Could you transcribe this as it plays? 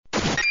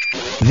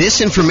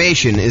This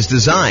information is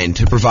designed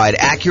to provide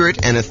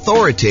accurate and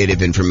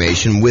authoritative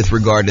information with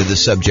regard to the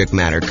subject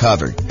matter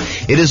covered.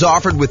 It is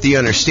offered with the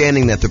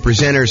understanding that the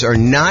presenters are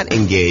not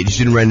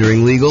engaged in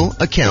rendering legal,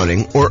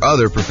 accounting, or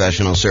other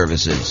professional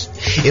services.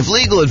 If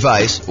legal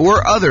advice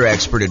or other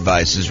expert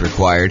advice is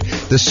required,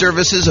 the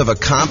services of a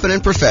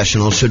competent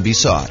professional should be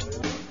sought.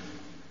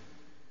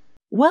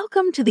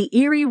 Welcome to the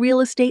Erie Real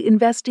Estate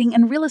Investing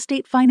and Real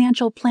Estate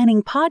Financial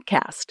Planning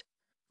Podcast.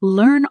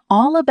 Learn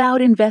all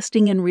about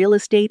investing in real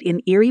estate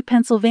in Erie,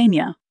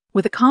 Pennsylvania,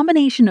 with a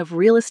combination of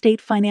real estate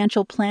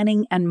financial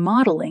planning and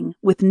modeling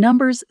with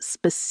numbers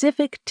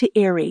specific to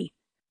Erie,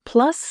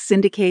 plus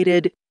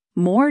syndicated,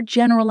 more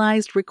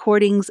generalized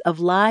recordings of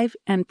live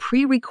and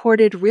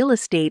pre-recorded real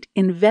estate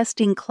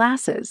investing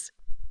classes.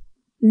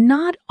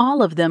 Not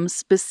all of them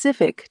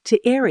specific to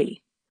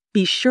Erie.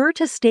 Be sure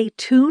to stay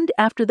tuned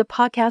after the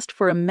podcast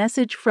for a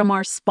message from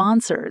our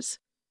sponsors.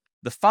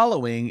 The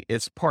following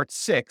is part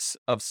 6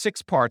 of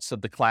 6 parts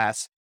of the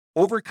class,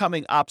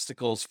 Overcoming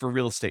Obstacles for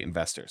Real Estate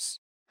Investors.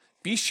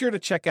 Be sure to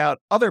check out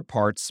other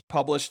parts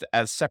published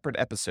as separate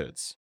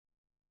episodes.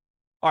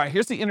 All right,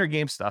 here's the inner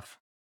game stuff.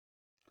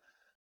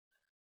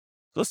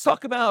 Let's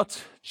talk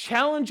about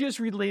challenges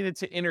related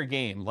to inner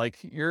game, like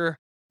your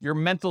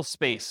mental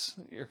space,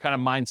 your kind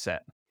of mindset.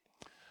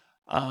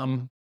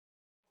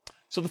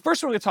 So the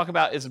first one we're going to talk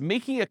about is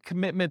making a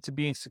commitment to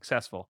being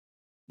successful.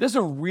 This is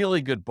a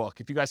really good book.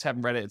 If you guys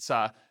haven't read it, it's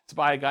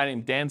by a guy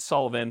named Dan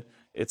Sullivan.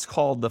 It's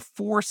called The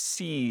 4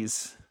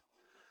 C's.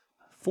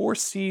 4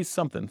 C's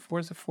something.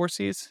 Is it 4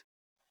 C's?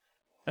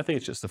 I think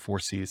it's just the 4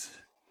 C's.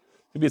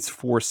 Maybe it's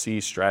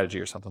 4C strategy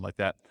or something like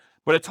that.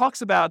 But it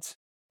talks about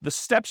the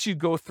steps you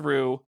go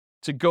through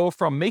to go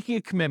from making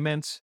a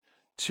commitment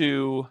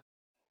to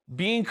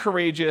being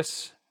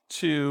courageous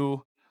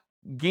to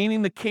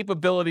gaining the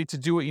capability to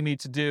do what you need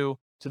to do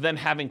to then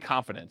having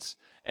confidence.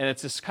 And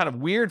it's this kind of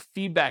weird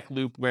feedback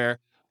loop where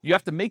you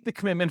have to make the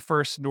commitment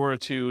first in order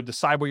to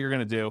decide what you're going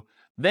to do.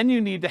 Then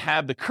you need to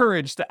have the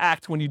courage to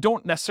act when you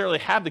don't necessarily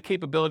have the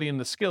capability and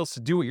the skills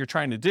to do what you're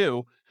trying to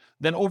do.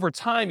 Then over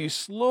time, you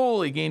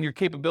slowly gain your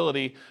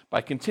capability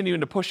by continuing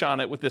to push on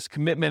it with this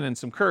commitment and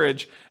some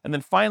courage. And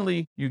then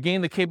finally, you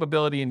gain the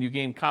capability and you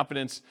gain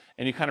confidence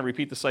and you kind of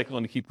repeat the cycle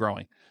and you keep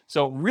growing.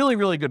 So really,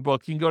 really good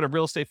book. You can go to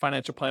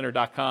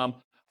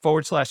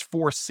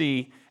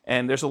realestateFinancialPlanner.com/4C,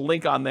 and there's a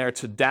link on there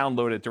to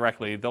download it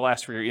directly. They'll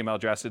ask for your email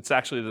address. It's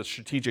actually the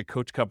Strategic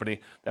Coach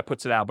Company that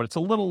puts it out, but it's a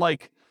little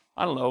like,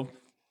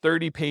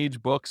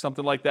 30-page book,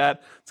 something like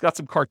that. It's got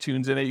some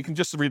cartoons in it. You can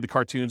just read the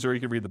cartoons or you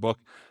can read the book.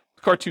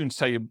 The cartoons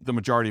tell you the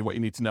majority of what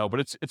you need to know, but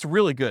it's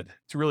really good.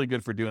 It's really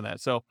good for doing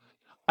that. So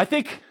I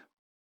think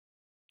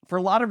for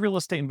a lot of real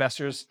estate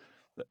investors,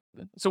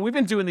 so we've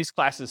been doing these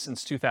classes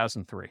since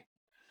 2003.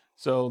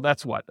 So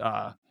that's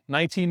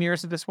 19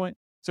 years at this point?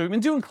 So we've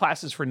been doing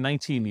classes for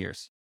 19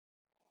 years.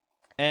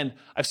 And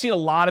I've seen a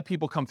lot of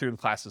people come through the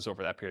classes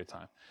over that period of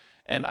time.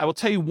 And I will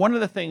tell you, one of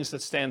the things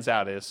that stands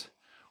out is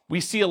we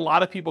see a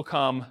lot of people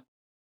come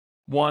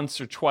once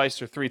or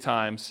twice or 3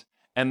 times,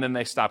 and then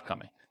they stop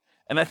coming.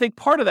 And I think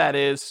part of that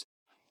is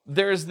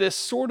there's this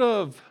sort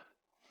of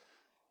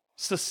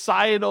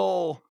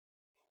societal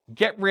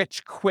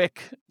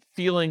get-rich-quick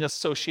feeling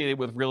associated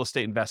with real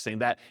estate investing,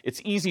 that it's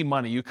easy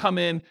money. You come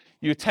in,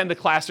 you attend a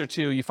class or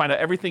 2, you find out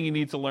everything you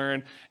need to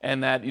learn,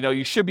 and that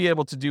you should be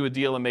able to do a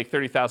deal and make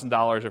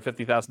 $30,000 or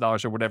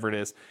 $50,000 or whatever it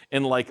is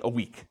in like a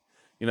week.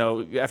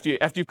 After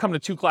you've come to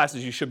 2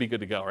 classes, you should be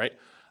good to go, right?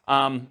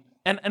 And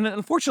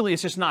unfortunately,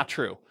 it's just not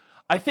true.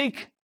 I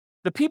think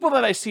the people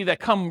that I see that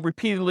come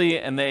repeatedly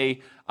and they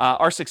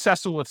are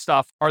successful with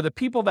stuff are the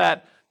people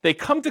that they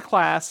come to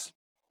class,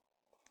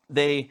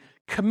 they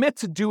commit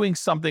to doing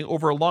something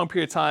over a long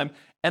period of time,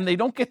 and they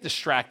don't get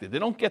distracted. They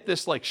don't get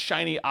this like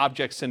shiny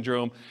object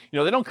syndrome.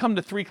 They don't come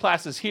to 3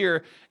 classes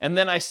here, and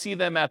then I see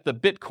them at the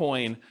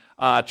Bitcoin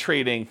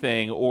trading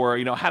thing, or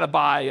how to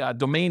buy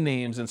domain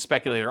names and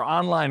speculate, or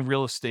online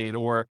real estate,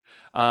 or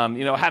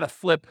how to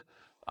flip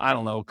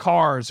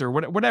cars or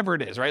whatever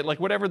it is, right? Like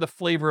whatever the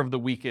flavor of the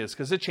week is,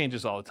 because it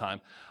changes all the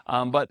time.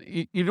 But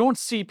you don't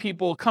see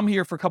people come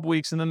here for a couple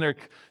weeks and then they're,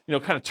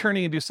 kind of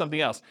turning and do something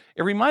else.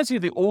 It reminds me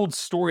of the old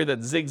story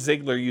that Zig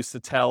Ziglar used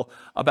to tell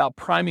about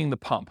priming the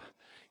pump.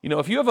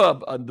 If you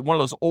have one of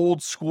those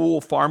old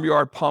school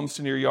farmyard pumps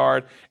in your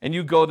yard and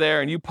you go there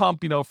and you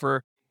pump,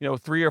 for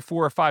 3 or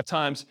 4 or 5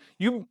 times,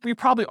 you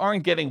probably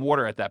aren't getting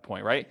water at that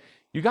point, right?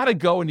 You got to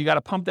go and you got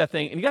to pump that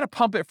thing, and you got to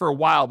pump it for a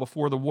while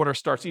before the water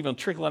starts even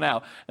trickling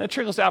out. And it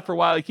trickles out for a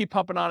while. You keep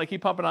pumping on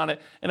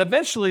it, and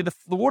eventually the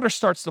water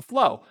starts to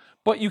flow.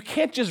 But you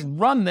can't just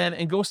run then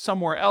and go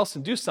somewhere else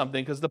and do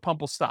something because the pump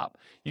will stop.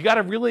 You got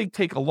to really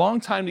take a long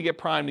time to get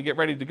primed, to get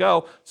ready to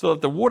go so that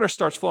the water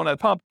starts flowing out of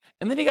the pump.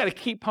 And then you got to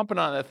keep pumping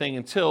on that thing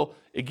until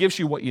it gives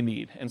you what you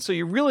need. And so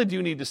you really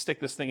do need to stick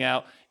this thing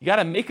out. You got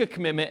to make a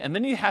commitment, and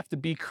then you have to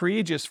be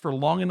courageous for a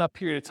long enough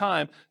period of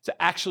time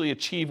to actually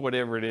achieve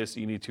whatever it is that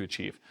you need to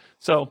achieve.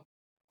 So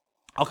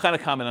I'll kind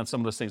of comment on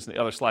some of those things in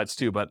the other slides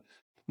too, but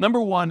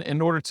number one, in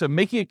order to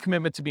making a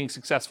commitment to being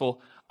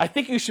successful, I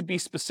think you should be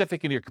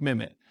specific in your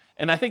commitment.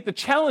 And I think the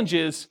challenge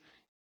is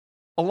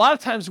a lot of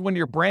times when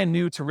you're brand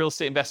new to real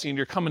estate investing and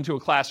you're coming to a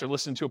class or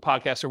listening to a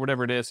podcast or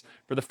whatever it is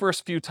for the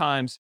first few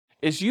times,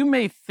 is you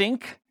may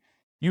think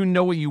you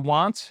know what you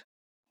want,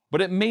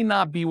 but it may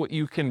not be what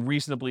you can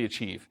reasonably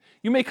achieve.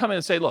 You may come in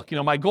and say, look,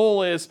 my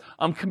goal is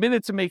I'm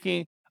committed to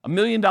making $1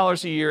 million a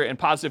year in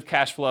positive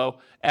cash flow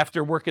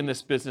after working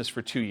this business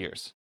for 2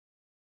 years.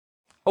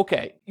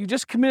 Okay, you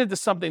just committed to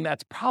something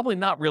that's probably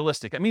not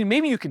realistic. I mean,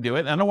 maybe you can do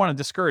it. And I don't want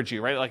to discourage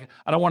you, right? Like,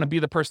 I don't want to be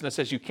the person that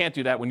says you can't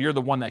do that when you're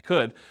the one that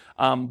could.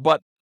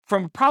 But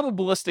from a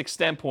probabilistic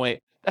standpoint,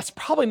 that's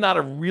probably not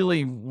a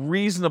really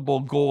reasonable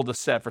goal to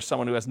set for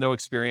someone who has no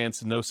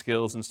experience and no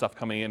skills and stuff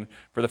coming in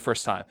for the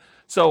first time.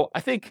 So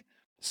I think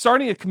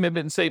starting a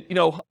commitment and say,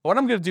 what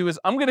I'm going to do is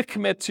I'm going to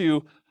commit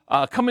to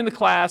coming to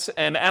class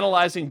and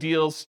analyzing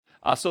deals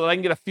so that I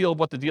can get a feel of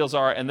what the deals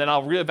are, and then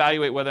I'll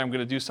reevaluate whether I'm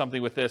going to do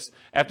something with this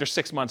after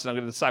 6 months, and I'm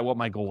going to decide what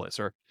my goal is,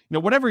 or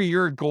whatever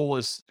your goal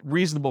is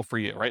reasonable for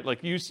you, right?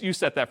 Like you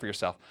set that for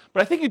yourself.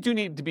 But I think you do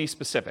need to be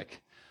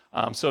specific,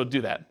 so do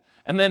that.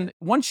 And then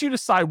once you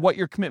decide what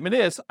your commitment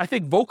is, I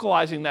think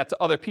vocalizing that to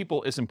other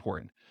people is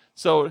important.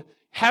 So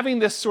having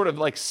this sort of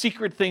like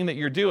secret thing that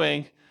you're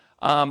doing,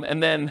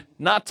 and then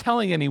not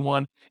telling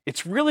anyone,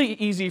 it's really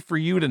easy for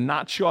you to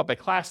not show up at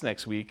class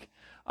next week.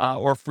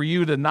 Or for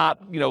you to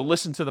not,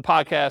 listen to the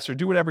podcast or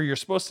do whatever you're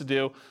supposed to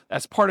do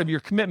as part of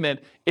your commitment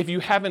if you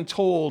haven't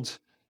told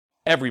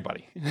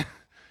everybody.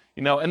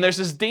 And there's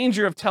this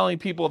danger of telling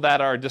people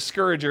that are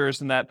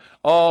discouragers and that,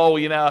 so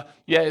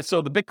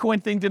the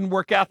Bitcoin thing didn't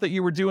work out that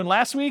you were doing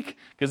last week,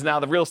 because now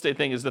the real estate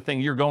thing is the thing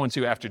you're going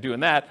to after doing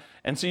that.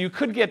 And so you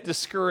could get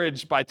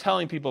discouraged by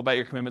telling people about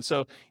your commitment.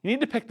 So you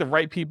need to pick the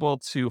right people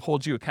to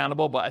hold you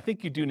accountable, but I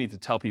think you do need to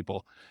tell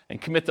people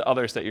and commit to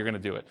others that you're going to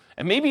do it.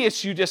 And maybe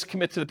it's you just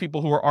commit to the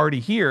people who are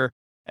already here,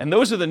 and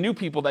those are the new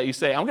people that you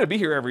say, I'm going to be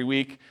here every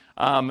week,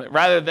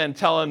 rather than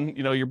telling,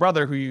 your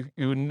brother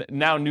who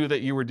now knew that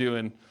you were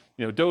doing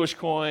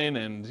Dogecoin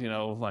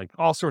and, like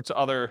all sorts of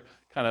other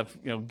kind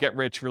of, get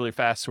rich really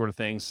fast sort of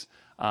things,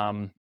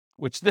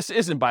 which this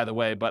isn't, by the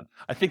way, but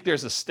I think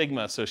there's a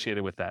stigma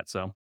associated with that.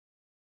 So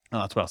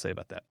that's what I'll say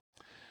about that.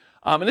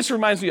 And this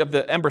reminds me of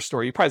the Ember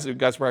story. You probably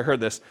guys where I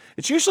heard this.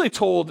 It's usually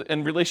told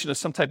in relation to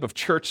some type of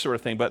church sort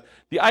of thing, but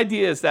the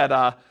idea is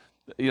that,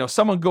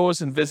 someone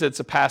goes and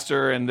visits a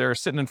pastor and they're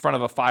sitting in front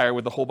of a fire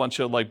with a whole bunch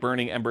of like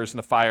burning embers in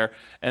the fire.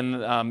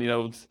 And,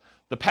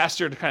 the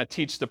pastor, to kind of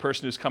teach the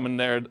person who's coming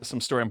there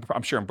some story,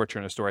 I'm sure I'm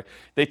butchering a story.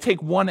 They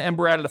take one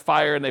ember out of the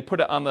fire and they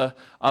put it on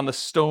the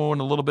stone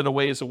a little bit of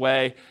ways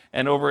away.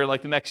 And over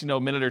like the next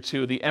minute or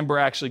two, the ember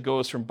actually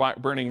goes from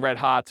burning red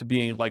hot to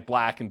being like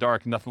black and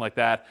dark and nothing like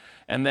that.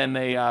 And then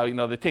they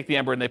they take the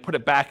ember and they put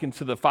it back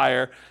into the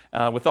fire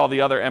with all the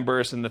other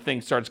embers, and the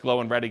thing starts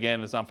glowing red again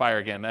and it's on fire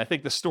again. And I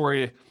think the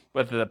story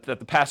that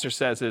the pastor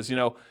says is,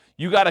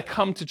 you got to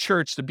come to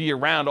church to be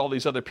around all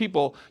these other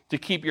people to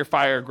keep your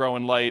fire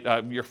growing light,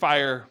 your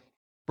fire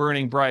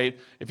burning bright.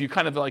 If you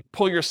kind of like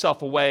pull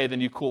yourself away, then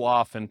you cool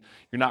off and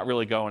you're not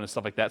really going and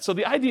stuff like that. So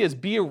the idea is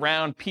be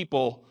around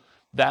people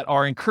that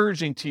are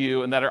encouraging to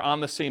you and that are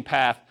on the same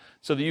path,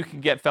 so that you can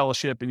get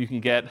fellowship and you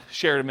can get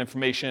shared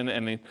information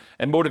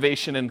and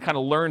motivation and kind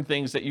of learn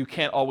things that you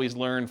can't always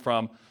learn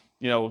from,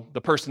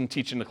 the person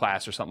teaching the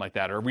class or something like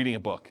that, or reading a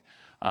book.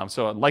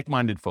 So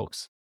like-minded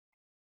folks.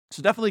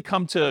 So definitely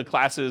come to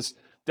classes,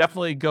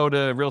 definitely go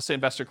to real estate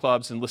investor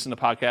clubs and listen to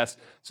podcasts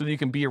so that you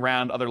can be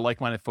around other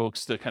like-minded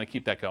folks to kind of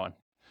keep that going.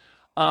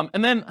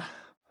 And then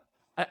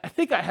I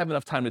think I have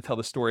enough time to tell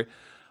the story.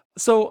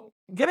 So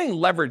getting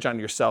leverage on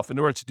yourself in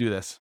order to do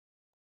this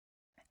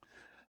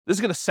is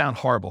going to sound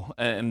horrible.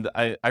 And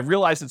I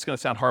realize it's going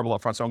to sound horrible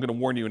up front, so I'm going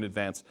to warn you in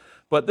advance.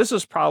 But this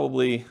was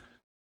probably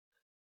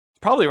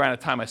around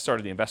the time I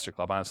started the investor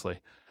club, honestly.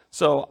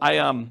 So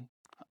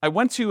I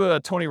went to a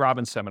Tony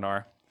Robbins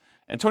seminar.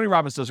 And Tony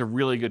Robbins does a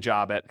really good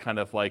job at kind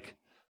of like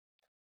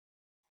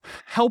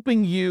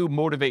helping you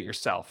motivate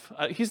yourself.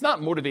 He's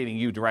not motivating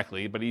you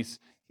directly, but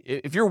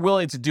if you're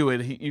willing to do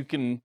it, you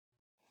can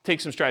take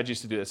some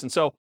strategies to do this. And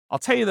so I'll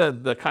tell you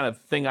the kind of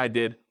thing I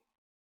did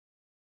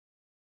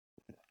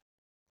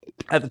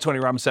at the Tony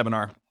Robbins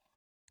seminar.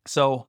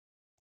 So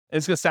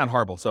it's going to sound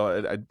horrible,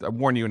 so I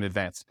warn you in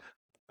advance.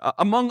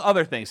 Among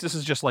other things, this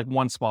is just like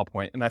one small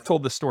point, and I've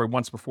told this story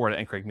once before at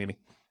an NCRAG meeting.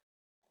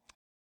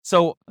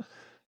 So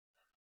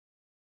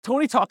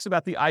Tony talks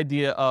about the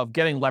idea of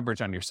getting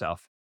leverage on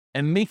yourself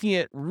and making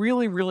it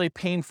really, really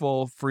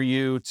painful for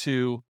you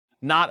to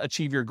not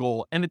achieve your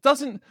goal. And it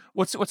doesn't,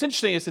 what's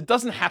interesting is it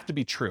doesn't have to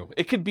be true.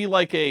 It could be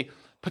like a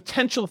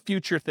potential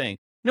future thing.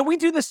 We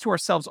do this to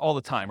ourselves all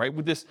the time, right?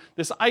 With this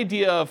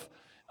idea of,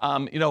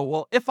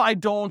 well, if I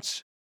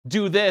don't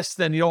do this,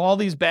 then, all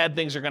these bad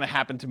things are going to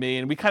happen to me.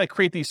 And we kind of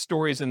create these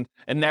stories and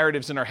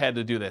narratives in our head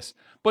to do this.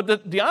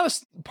 But the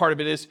honest part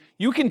of it is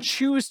you can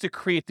choose to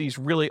create these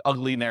really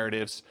ugly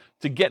narratives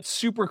to get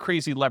super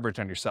crazy leverage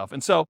on yourself.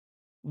 And so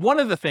one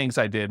of the things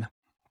I did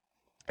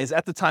is,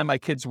 at the time my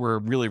kids were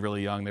really,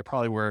 really young. They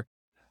probably were,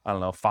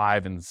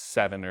 5 and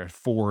 7 or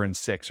 4 and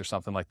 6 or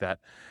something like that.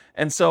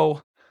 And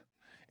so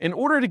in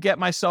order to get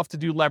myself to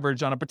do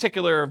leverage on a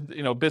particular,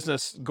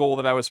 business goal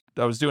that I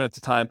was doing at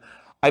the time,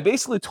 I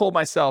basically told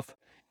myself,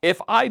 if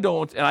I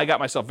don't, and I got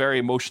myself very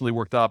emotionally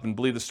worked up and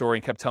believed the story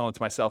and kept telling it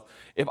to myself,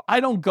 if I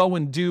don't go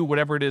and do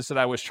whatever it is that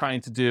I was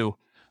trying to do,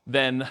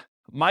 then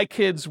my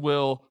kids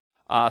will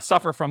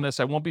suffer from this.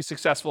 I won't be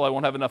successful. I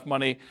won't have enough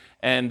money.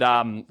 And,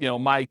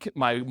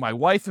 my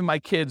wife and my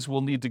kids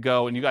will need to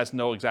go, and you guys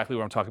know exactly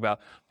what I'm talking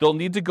about. They'll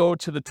need to go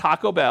to the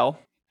Taco Bell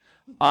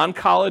on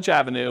College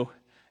Avenue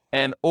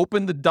and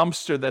open the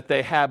dumpster that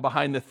they have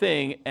behind the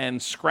thing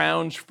and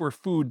scrounge for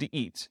food to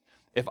eat.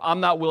 If I'm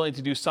not willing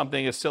to do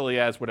something as silly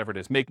as whatever it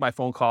is, make my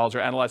phone calls or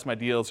analyze my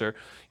deals or,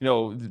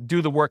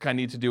 do the work I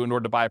need to do in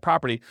order to buy a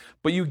property,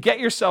 but you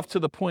get yourself to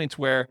the point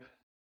where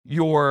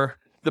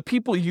the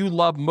people you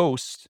love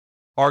most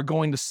are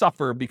going to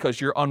suffer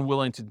because you're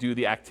unwilling to do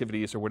the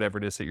activities or whatever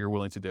it is that you're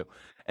willing to do.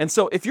 And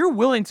so if you're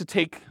willing to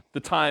take the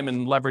time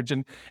and leverage,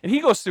 and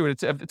he goes through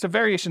it, it's a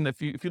variation.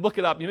 If you look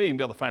it up, you may even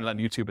be able to find it on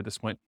YouTube at this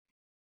point.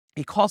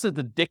 He calls it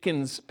the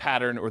Dickens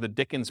pattern or the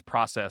Dickens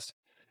process.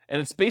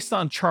 And it's based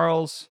on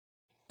Charles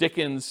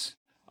Dickens'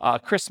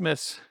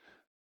 Christmas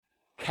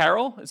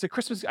Carol. Is it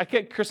Christmas? I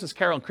get Christmas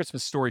Carol and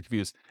Christmas Story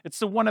confused. It's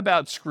the one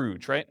about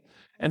Scrooge, right?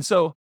 And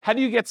so how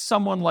do you get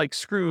someone like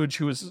Scrooge,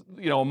 who is,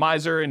 a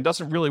miser and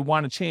doesn't really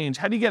want to change,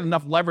 how do you get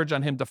enough leverage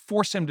on him to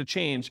force him to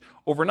change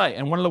overnight?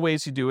 And one of the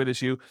ways you do it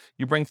is you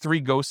bring 3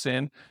 ghosts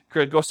in,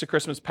 Ghost of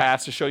Christmas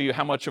Past, to show you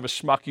how much of a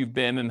schmuck you've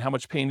been and how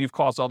much pain you've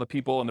caused all the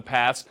people in the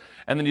past.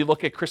 And then you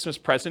look at Christmas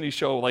Present, you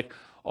show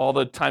all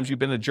the times you've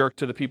been a jerk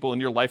to the people in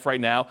your life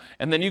right now.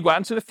 And then you go out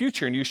into the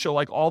future and you show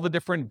all the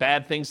different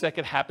bad things that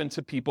could happen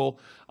to people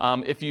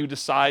if you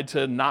decide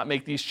to not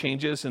make these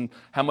changes, and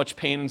how much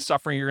pain and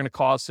suffering you're going to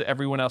cause to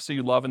everyone else that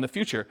you love in the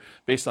future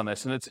based on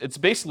this. And it's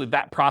basically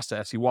that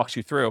process he walks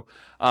you through.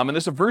 And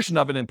there's a version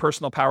of it in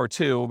Personal Power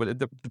 2, but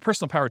the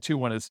Personal Power 2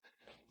 one it's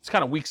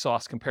kind of weak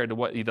sauce compared to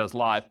what he does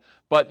live.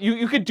 But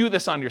you could do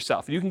this on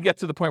yourself. You can get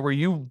to the point where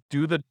you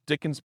do the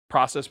Dickens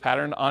process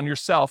pattern on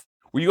yourself,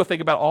 where you go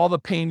think about all the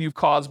pain you've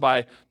caused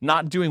by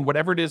not doing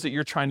whatever it is that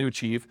you're trying to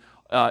achieve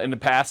in the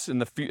past, in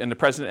the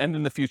present, and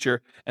in the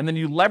future, and then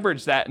you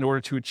leverage that in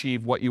order to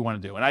achieve what you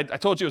want to do. And I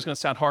told you it was going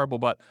to sound horrible,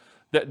 but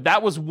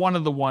that was one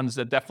of the ones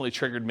that definitely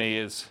triggered me,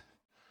 is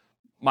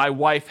my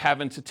wife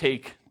having to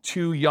take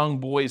 2 young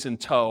boys in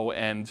tow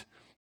and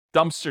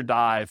dumpster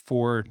dive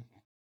for,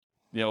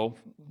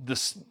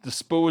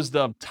 disposed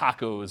of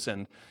tacos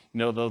and,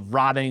 the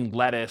rotting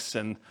lettuce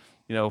and,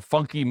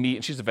 funky meat.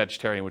 And she's a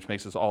vegetarian, which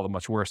makes this all the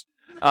much worse.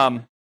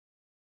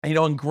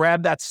 And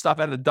grab that stuff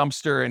out of the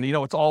dumpster, and,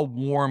 it's all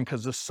warm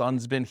because the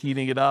sun's been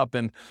heating it up.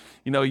 And,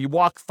 you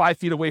walk 5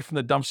 feet away from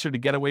the dumpster to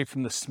get away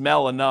from the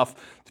smell enough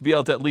to be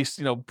able to at least,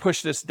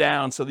 push this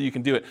down so that you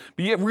can do it.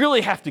 But you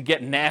really have to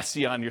get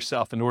nasty on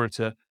yourself in order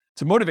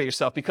to motivate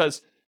yourself,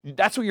 because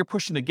that's what you're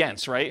pushing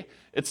against, right?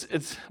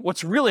 It's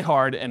what's really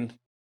hard. And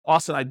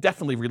Austin, I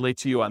definitely relate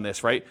to you on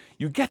this, right?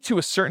 You get to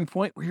a certain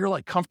point where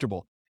you're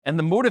comfortable, and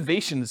the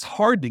motivation is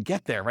hard to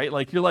get there, right?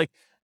 You're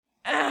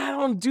I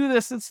don't do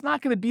this, it's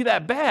not going to be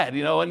that bad,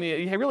 and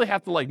you really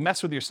have to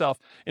mess with yourself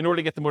in order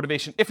to get the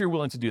motivation if you're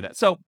willing to do that.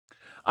 So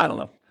I don't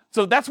know.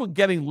 So that's what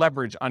getting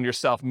leverage on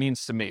yourself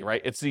means to me,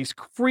 right? It's these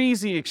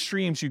crazy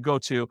extremes you go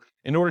to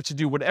in order to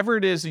do whatever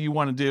it is that you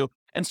want to do.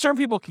 And certain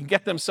people can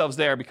get themselves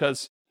there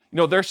because,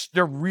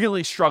 they're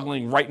really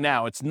struggling right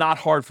now. It's not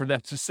hard for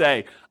them to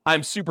say,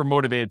 I'm super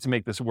motivated to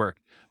make this work.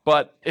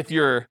 But if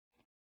you're,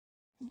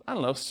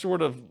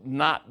 sort of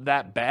not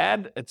that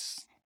bad,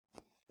 it's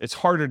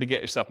harder to get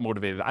yourself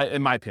motivated,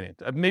 in my opinion.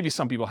 Maybe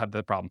some people have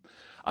that problem.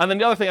 And then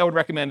the other thing I would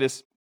recommend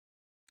is,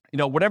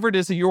 whatever it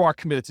is that you are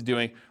committed to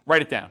doing,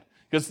 write it down.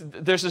 Because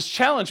there's this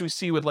challenge we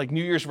see with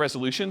New Year's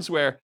resolutions,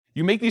 where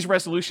you make these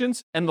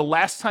resolutions, and the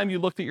last time you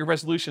looked at your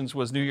resolutions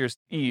was New Year's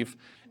Eve,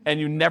 and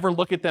you never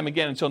look at them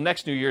again until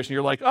next New Year's, and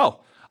you're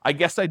oh, I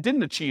guess I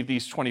didn't achieve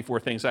these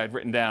 24 things I had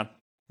written down.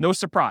 No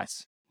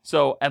surprise.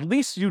 So at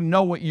least you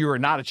know what you are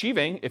not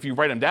achieving if you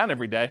write them down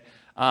every day,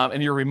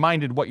 and you're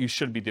reminded what you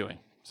should be doing.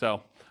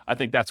 So I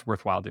think that's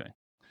worthwhile doing.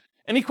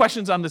 Any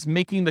questions on this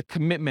making the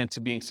commitment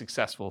to being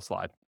successful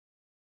slide?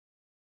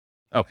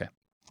 Okay.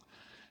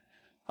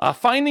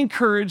 Finding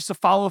courage to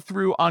follow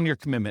through on your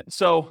commitment.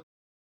 So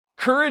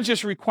courage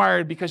is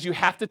required because you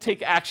have to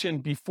take action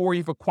before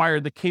you've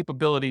acquired the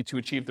capability to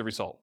achieve the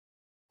result.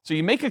 So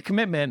you make a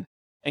commitment,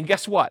 and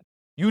guess what?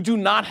 You do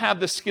not have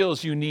the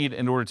skills you need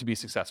in order to be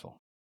successful.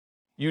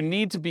 You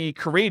need to be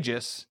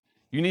courageous.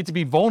 You need to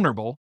be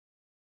vulnerable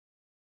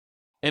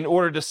in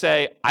order to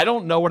say, I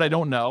don't know what I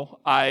don't know.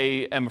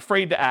 I am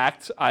afraid to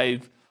act.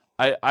 I'm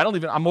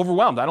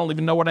overwhelmed. I don't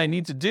even know what I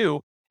need to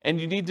do. And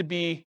you need to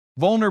be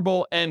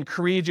vulnerable and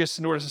courageous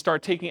in order to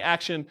start taking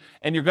action.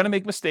 And you're going to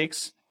make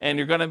mistakes, and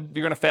you're going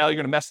to fail. You're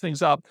going to mess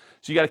things up.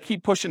 So you got to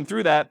keep pushing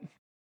through that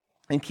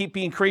and keep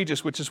being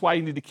courageous, which is why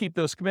you need to keep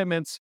those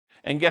commitments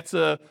and get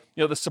to,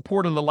 the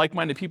support of the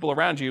like-minded people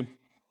around you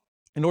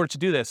in order to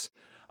do this.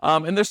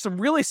 And there's some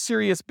really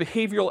serious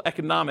behavioral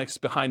economics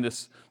behind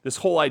this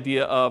whole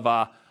idea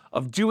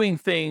of doing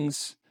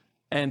things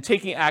and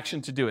taking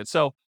action to do it.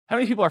 So how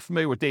many people are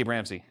familiar with Dave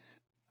Ramsey?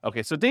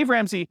 Okay, so Dave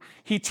Ramsey,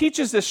 he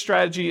teaches this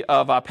strategy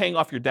of paying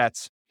off your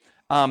debts.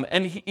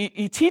 And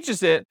he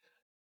teaches it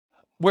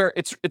where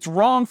it's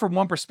wrong from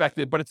one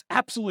perspective, but it's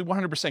absolutely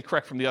 100%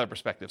 correct from the other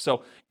perspective.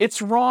 So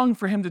it's wrong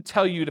for him to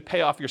tell you to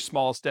pay off your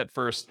smallest debt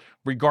first,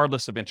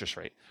 regardless of interest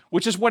rate,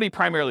 which is what he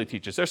primarily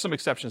teaches. There's some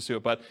exceptions to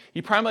it, but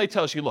he primarily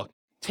tells you, look,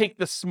 take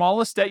the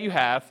smallest debt you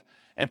have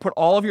and put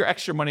all of your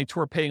extra money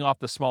toward paying off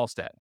the smallest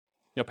debt.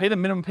 Pay the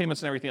minimum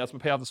payments and everything else,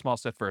 but pay off the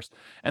smallest debt first.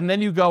 And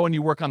then you go and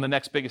you work on the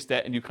next biggest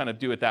debt and you kind of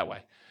do it that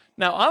way.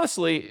 Now,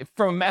 honestly,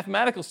 from a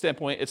mathematical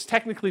standpoint, it's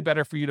technically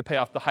better for you to pay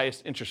off the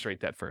highest interest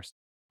rate debt first.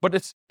 But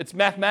it's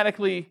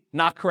mathematically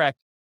not correct.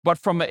 But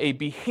from a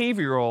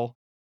behavioral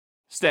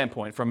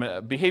standpoint, from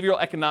a behavioral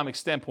economic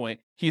standpoint,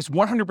 he's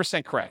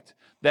 100% correct.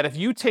 That if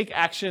you take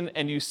action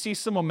and you see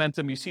some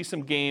momentum, you see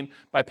some gain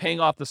by paying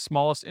off the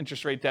smallest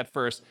interest rate debt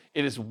first,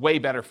 it is way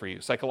better for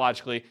you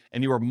psychologically,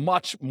 and you are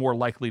much more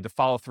likely to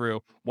follow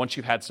through once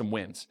you've had some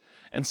wins.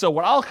 And so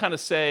what I'll kind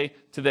of say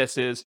to this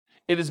is,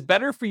 it is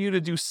better for you to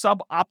do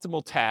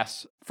suboptimal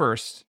tasks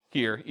first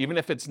here, even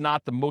if it's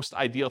not the most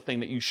ideal thing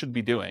that you should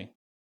be doing,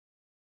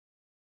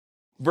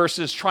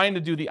 versus trying to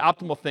do the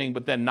optimal thing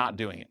but then not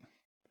doing it.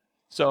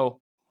 So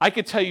I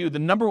could tell you the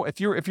number, if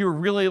you're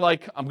really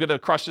like, I'm going to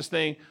crush this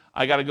thing,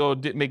 I got to go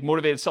make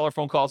motivated seller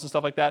phone calls and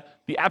stuff like that,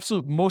 the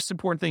absolute most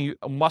important thing you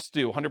must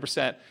do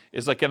 100%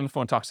 is like get on the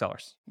phone and talk to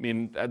sellers. I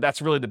mean,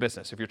 that's really the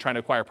business. If you're trying to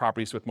acquire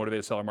properties with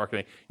motivated seller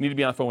marketing, you need to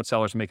be on the phone with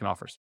sellers and making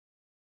offers.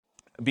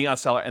 Being on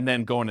seller and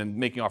then going and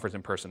making offers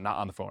in person, not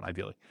on the phone,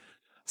 ideally.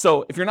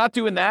 So if you're not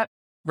doing that,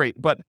 great.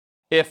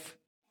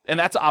 And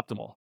that's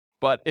optimal.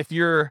 But if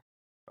you're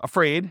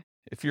afraid,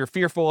 if you're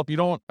fearful, if you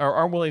don't or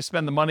aren't willing to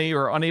spend the money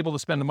or unable to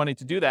spend the money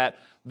to do that,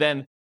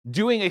 then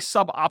doing a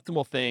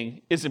suboptimal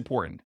thing is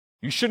important.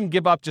 You shouldn't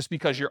give up just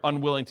because you're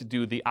unwilling to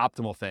do the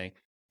optimal thing.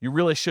 You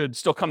really should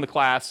still come to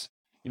class,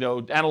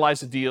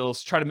 analyze the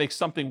deals, try to make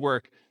something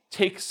work,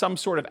 take some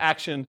sort of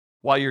action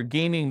while you're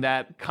gaining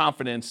that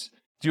confidence,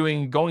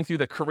 going through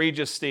the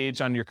courageous stage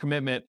on your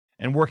commitment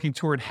and working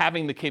toward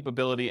having the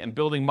capability and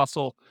building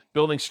muscle,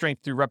 building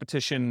strength through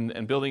repetition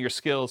and building your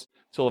skills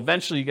till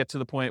eventually you get to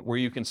the point where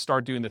you can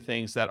start doing the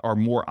things that are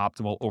more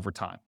optimal over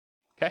time.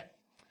 Okay?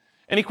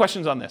 Any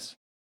questions on this?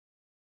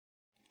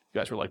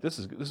 You guys were like, this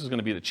is going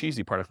to be the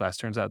cheesy part of class.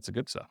 Turns out it's the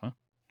good stuff, huh?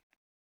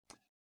 All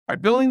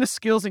right, building the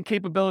skills and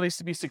capabilities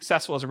to be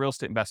successful as a real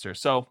estate investor.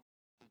 So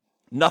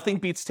nothing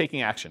beats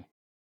taking action.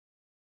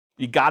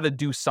 You got to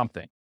do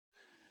something.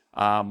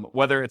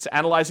 Whether it's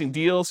analyzing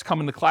deals,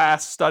 coming to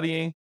class,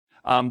 studying,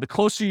 the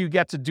closer you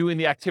get to doing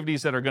the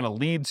activities that are going to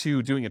lead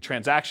to doing a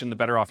transaction, the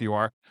better off you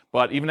are.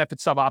 But even if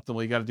it's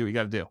suboptimal, you got to do what you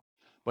got to do.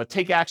 But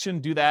take action,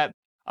 do that.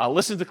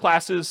 Listen to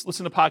classes,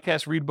 listen to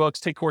podcasts, read books,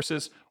 take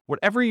courses,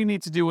 whatever you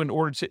need to do in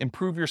order to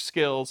improve your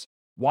skills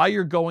while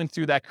you're going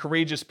through that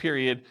courageous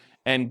period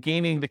and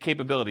gaining the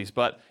capabilities.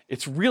 But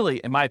it's really,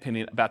 in my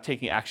opinion, about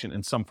taking action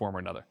in some form or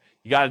another.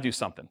 You got to do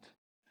something.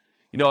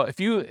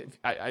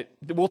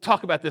 We'll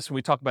talk about this when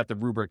we talk about the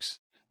rubrics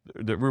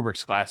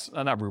class,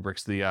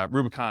 the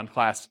Rubicon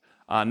class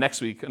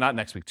next week, not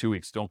next week, 2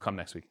 weeks, don't come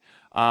next week.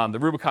 The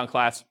Rubicon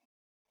class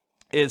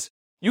is,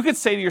 you could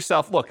say to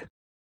yourself, look,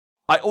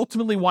 I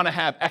ultimately want to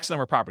have X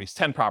number of properties,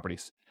 10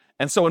 properties.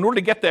 And so in order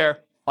to get there,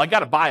 I got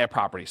to buy a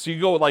property. So you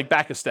go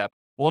back a step.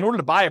 Well, in order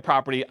to buy a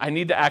property, I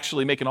need to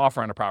actually make an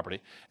offer on a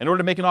property. In order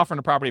to make an offer on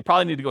a property, I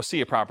probably need to go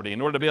see a property. In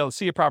order to be able to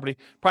see a property,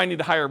 probably need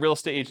to hire a real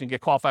estate agent and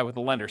get qualified with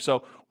a lender.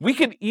 So we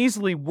can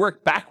easily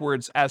work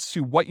backwards as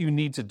to what you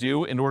need to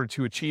do in order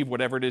to achieve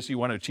whatever it is you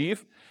want to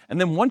achieve. And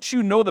then once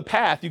you know the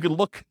path, you can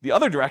look the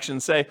other direction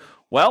and say,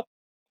 well,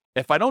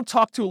 if I don't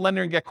talk to a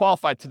lender and get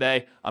qualified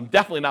today, I'm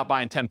definitely not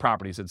buying 10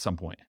 properties at some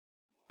point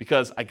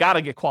because I got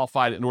to get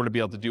qualified in order to be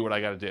able to do what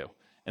I got to do.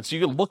 And so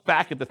you can look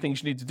back at the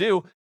things you need to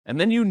do, and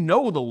then you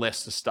know the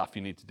list of stuff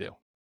you need to do,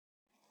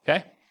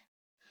 okay?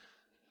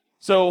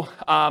 So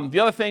the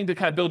other thing to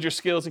kind of build your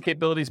skills and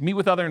capabilities, meet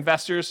with other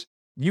investors.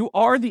 You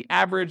are the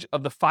average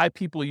of the 5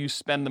 people you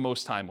spend the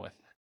most time with.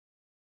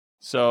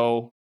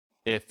 So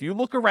if you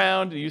look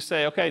around and you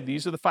say, okay,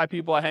 these are the 5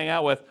 people I hang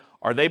out with,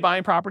 are they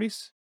buying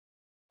properties?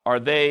 Are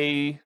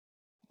they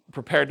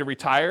prepared to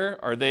retire?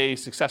 Are they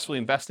successfully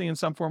investing in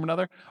some form or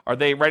another? Are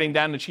they writing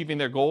down and achieving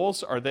their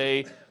goals? Are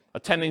they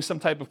attending some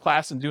type of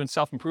class and doing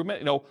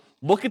self-improvement?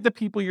 Look at the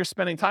people you're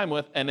spending time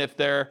with, and if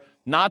they're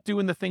not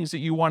doing the things that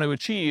you want to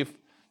achieve,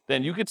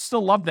 then you could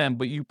still love them,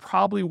 but you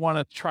probably want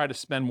to try to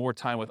spend more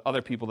time with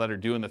other people that are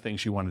doing the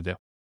things you want to do.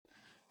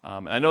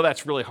 And I know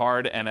that's really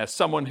hard, and as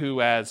someone who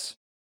has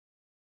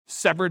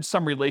severed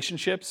some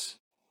relationships,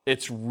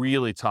 it's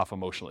really tough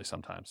emotionally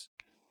sometimes.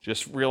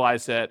 Just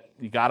realize that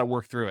you got to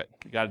work through it.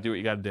 You got to do what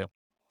you got to do.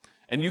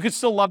 And you can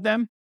still love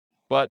them,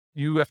 but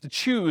you have to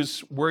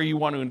choose where you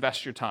want to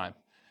invest your time.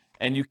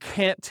 And you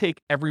can't take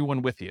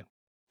everyone with you.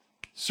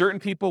 Certain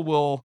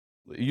people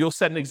you'll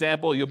set an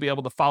example, you'll be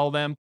able to follow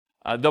them.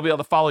 They'll be able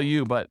to follow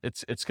you, but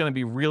it's going to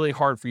be really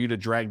hard for you to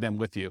drag them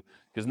with you.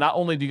 Because not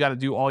only do you got to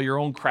do all your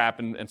own crap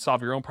and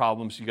solve your own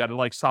problems, you got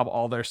to solve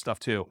all their stuff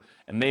too.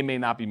 And they may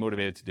not be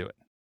motivated to do it.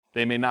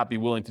 They may not be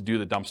willing to do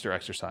the dumpster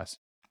exercise.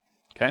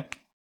 Okay?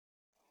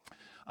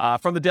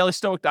 from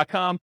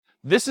thedailystoic.com.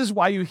 This is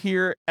why you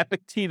hear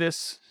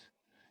Epictetus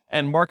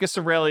and Marcus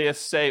Aurelius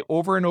say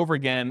over and over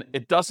again,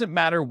 it doesn't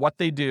matter what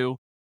they do.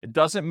 It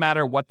doesn't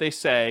matter what they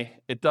say.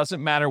 It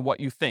doesn't matter what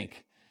you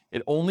think.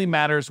 It only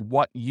matters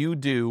what you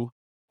do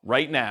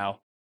right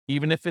now,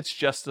 even if it's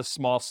just a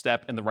small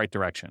step in the right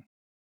direction.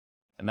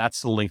 And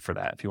that's the link for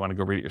that if you want to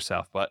go read it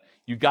yourself. But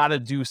you got to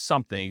do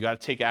something. You got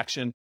to take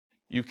action.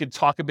 You could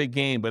talk a big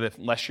game, but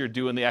unless you're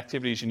doing the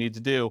activities you need to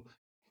do,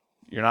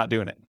 you're not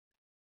doing it.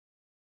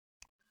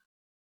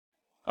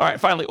 All right,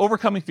 finally,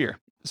 overcoming fear.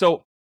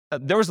 So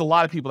there was a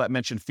lot of people that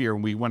mentioned fear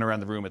when we went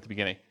around the room at the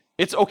beginning.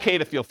 It's okay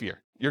to feel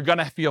fear. You're going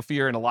to feel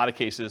fear in a lot of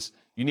cases.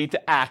 You need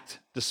to act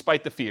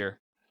despite the fear.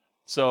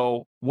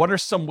 So what are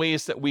some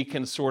ways that we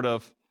can sort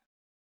of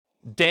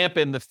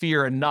dampen the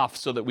fear enough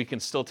so that we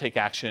can still take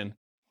action?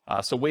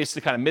 So ways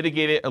to kind of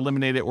mitigate it,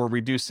 eliminate it, or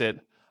reduce it.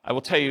 I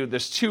will tell you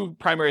there's two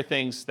primary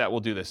things that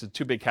will do this. It's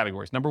two big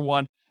categories. Number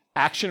one,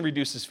 action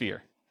reduces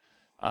fear.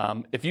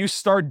 If you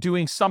start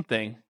doing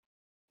something,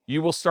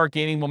 you will start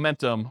gaining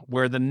momentum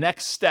where the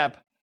next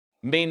step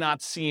may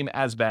not seem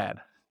as bad.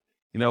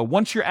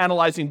 Once you're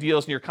analyzing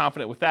deals and you're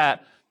confident with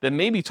that, then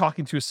maybe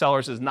talking to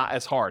sellers is not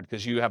as hard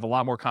because you have a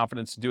lot more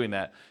confidence in doing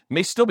that. It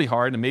may still be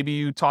hard, and maybe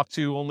you talk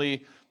to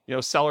only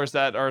sellers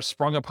that are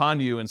sprung upon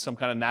you in some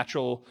kind of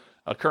natural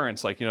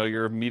occurrence, like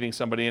you're meeting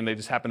somebody and they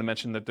just happen to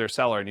mention that they're a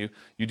seller, and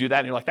you do that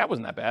and you're like, that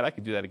wasn't that bad, I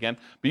could do that again.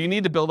 But you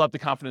need to build up the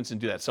confidence and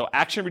do that. So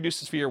action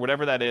reduces fear,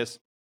 whatever that is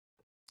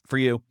for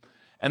you.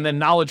 And then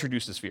knowledge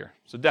reduces fear.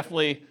 So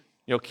definitely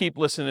keep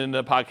listening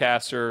to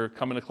podcasts or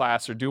coming to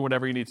class or do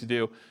whatever you need to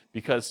do,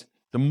 because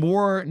the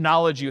more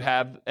knowledge you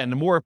have and the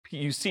more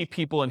you see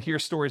people and hear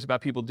stories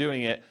about people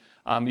doing it,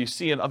 you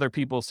see and other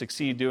people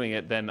succeed doing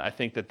it, then I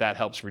think that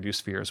helps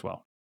reduce fear as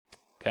well.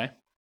 Okay?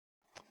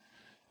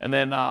 And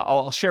then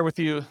I'll share with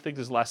you, I think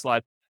this is the last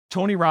slide,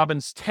 Tony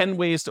Robbins' 10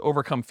 ways to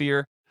overcome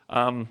fear.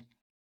 I'll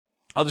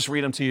just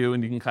read them to you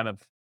and you can kind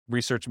of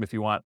research them if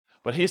you want.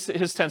 But his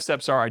 10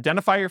 steps are: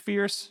 identify your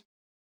fears,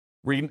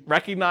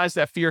 recognize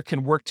that fear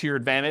can work to your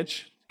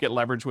advantage, get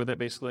leverage with it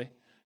basically.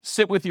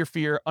 Sit with your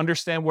fear,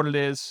 understand what it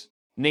is,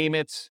 name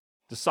it,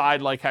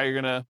 decide like how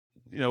you're gonna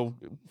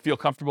feel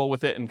comfortable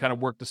with it and kind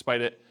of work despite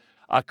it.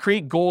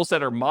 Create goals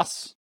that are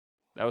musts.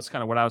 That was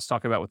kind of what I was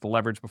talking about with the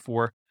leverage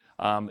before.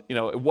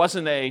 It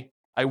wasn't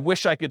I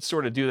wish I could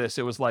sort of do this.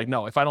 It was like,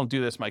 no, if I don't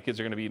do this, my kids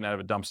are going to be eaten out of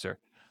a dumpster.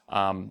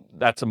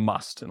 That's a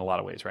must in a lot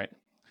of ways, right?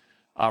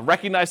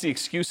 Recognize the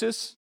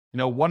excuses.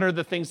 What are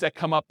the things that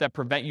come up that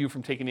prevent you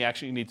from taking the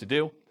action you need to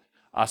do?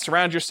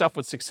 Surround yourself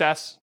with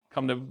success.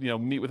 Come to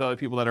meet with other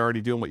people that are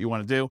already doing what you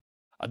want to do.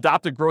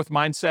 Adopt a growth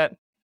mindset.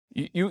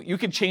 You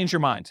can change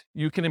your mind.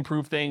 You can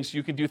improve things.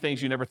 You can do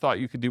things you never thought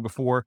you could do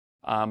before.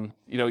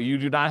 You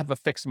do not have a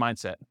fixed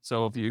mindset.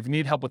 So if you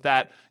need help with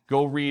that,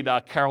 go read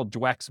Carol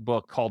Dweck's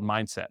book called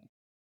Mindset.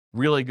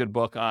 Really good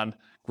book on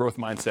growth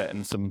mindset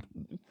and some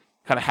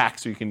kind of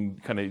hacks so you can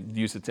kind of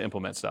use it to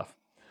implement stuff.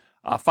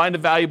 Find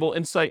valuable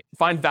insight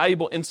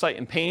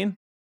in pain.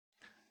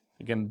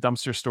 Again,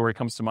 dumpster story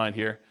comes to mind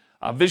here.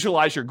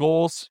 Visualize your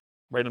goals,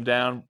 write them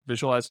down,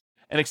 visualize,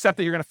 and accept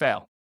that you're going to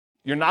fail.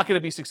 You're not going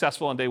to be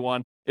successful on day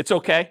one. It's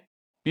okay.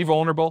 Be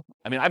vulnerable.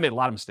 I made a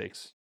lot of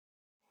mistakes.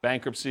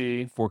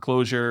 Bankruptcy,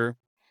 foreclosure,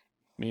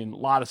 a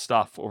lot of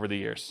stuff over the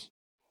years.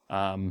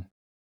 Had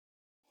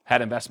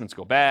investments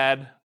go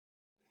bad.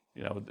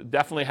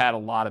 Definitely had a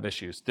lot of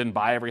issues. Didn't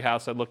buy every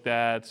house I looked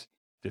at.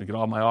 Didn't get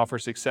all my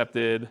offers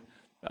accepted.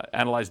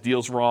 Analyzed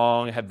deals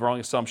wrong. Had wrong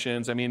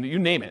assumptions. You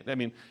name it.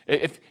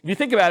 If you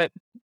think about it,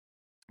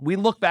 we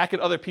look back at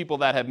other people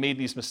that have made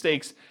these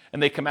mistakes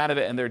and they come out of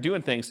it and they're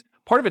doing things.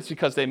 Part of it's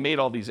because they made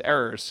all these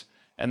errors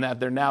and that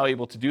they're now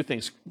able to do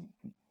things,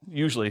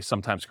 usually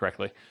sometimes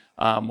correctly,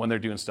 when they're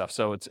doing stuff.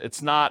 So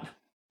it's not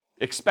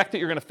expect that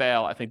you're going to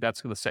fail. I think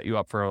that's going to set you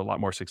up for a lot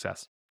more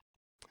success.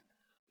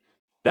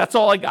 That's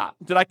all I got.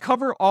 Did I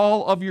cover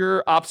all of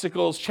your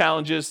obstacles,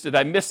 challenges? Did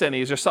I miss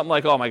any? Is there something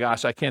like, oh my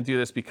gosh, I can't do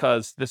this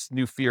because this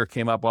new fear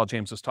came up while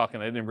James was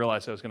talking. I didn't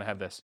realize I was going to have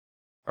this.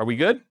 Are we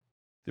good?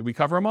 Did we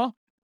cover them all?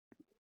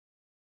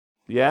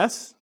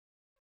 Yes?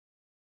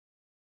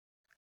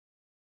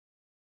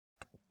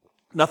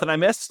 Nothing I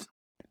missed?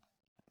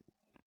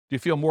 Do you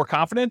feel more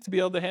confident to be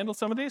able to handle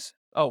some of these?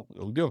 Oh,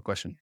 we do have a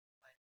question.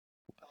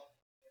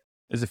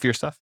 Is it fear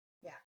stuff?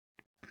 Yeah.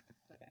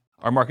 Okay.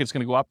 Our market's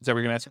going to go up? Is that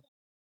what you're going to answer?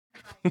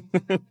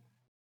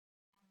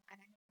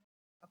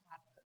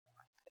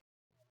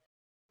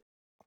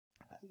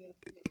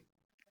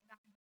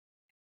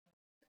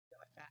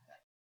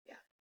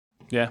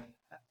 Yeah.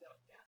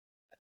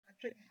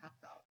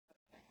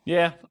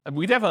 Yeah,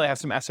 we definitely have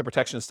some asset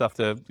protection stuff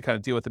to kind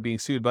of deal with it being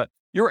sued, but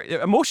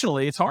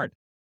emotionally, it's hard.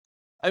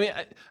 I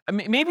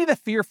mean, maybe the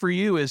fear for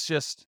you is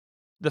just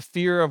the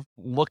fear of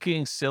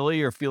looking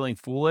silly or feeling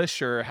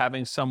foolish or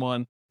having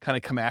someone kind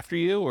of come after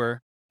you,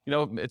 or,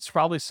 it's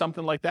probably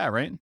something like that,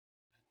 right?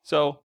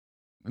 So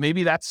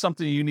maybe that's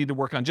something you need to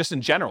work on just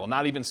in general,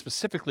 not even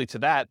specifically to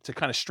that, to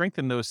kind of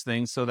strengthen those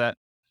things so that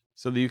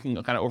you can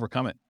kind of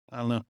overcome it. I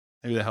don't know.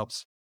 Maybe that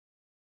helps.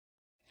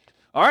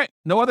 All right.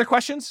 No other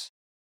questions?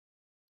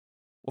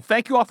 Well,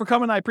 thank you all for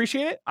coming. I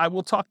appreciate it. I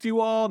will talk to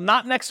you all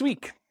not next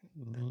week.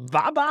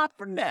 Bye-bye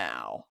for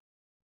now.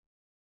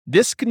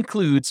 This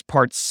concludes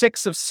part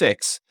 6 of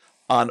 6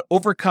 on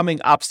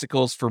overcoming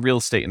obstacles for real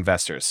estate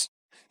investors.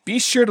 Be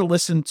sure to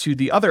listen to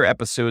the other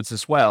episodes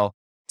as well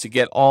to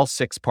get all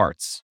 6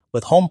 parts.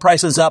 With home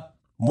prices up,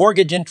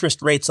 mortgage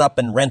interest rates up,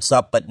 and rents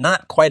up, but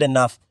not quite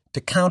enough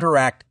to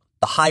counteract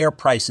the higher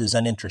prices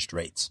and interest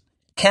rates.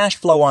 Cash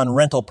flow on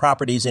rental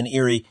properties in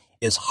Erie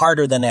is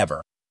harder than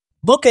ever.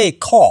 Book a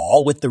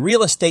call with the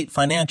Real Estate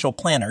Financial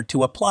Planner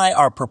to apply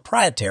our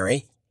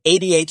proprietary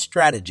 88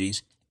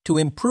 strategies to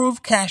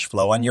improve cash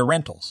flow on your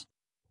rentals.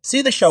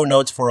 See the show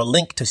notes for a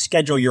link to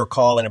schedule your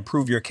call and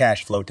improve your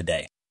cash flow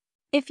today.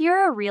 If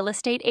you're a real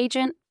estate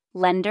agent,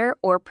 lender,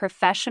 or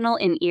professional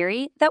in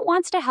Erie that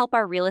wants to help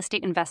our real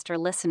estate investor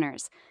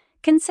listeners,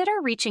 consider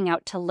reaching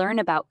out to learn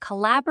about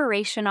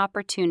collaboration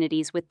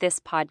opportunities with this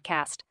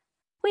podcast.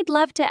 We'd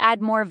love to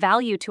add more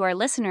value to our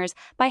listeners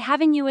by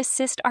having you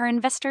assist our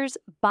investors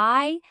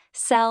buy,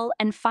 sell,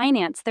 and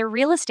finance their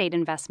real estate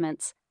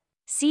investments.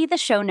 See the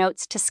show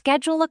notes to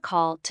schedule a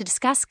call to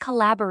discuss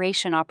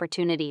collaboration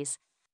opportunities.